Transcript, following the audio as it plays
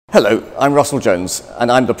Hello, I'm Russell Jones,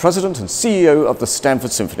 and I'm the President and CEO of the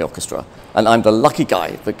Stamford Symphony Orchestra, and I'm the lucky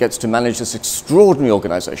guy that gets to manage this extraordinary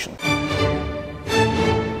organisation.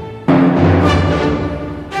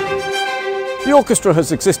 The orchestra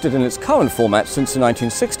has existed in its current format since the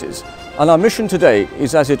 1960s, and our mission today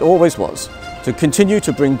is as it always was, to continue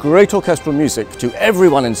to bring great orchestral music to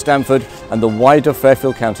everyone in Stamford and the wider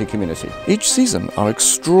Fairfield County community. Each season, our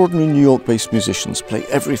extraordinary New York-based musicians play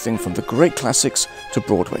everything from the great classics to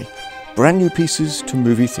Broadway, brand new pieces to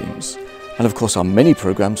movie themes, and of course our many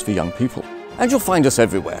programs for young people. And you'll find us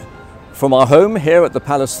everywhere, from our home here at the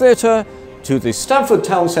Palace Theatre to the Stamford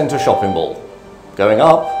Town Centre shopping mall, going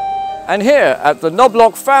up, and here at the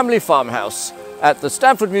Knobloch Family Farmhouse at the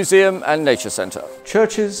Stamford Museum and Nature Centre.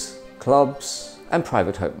 Churches, clubs and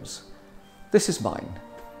private homes. This is mine.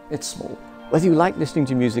 It's small. Whether you like listening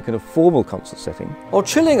to music in a formal concert setting or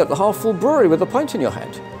chilling at the half-full brewery with a pint in your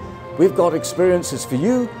hand, we've got experiences for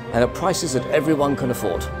you and at prices that everyone can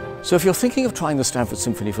afford. So if you're thinking of trying the Stamford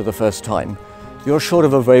Symphony for the first time, you're assured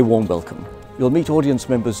of a very warm welcome. You'll meet audience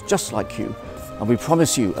members just like you, and we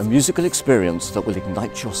promise you a musical experience that will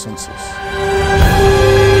ignite your senses.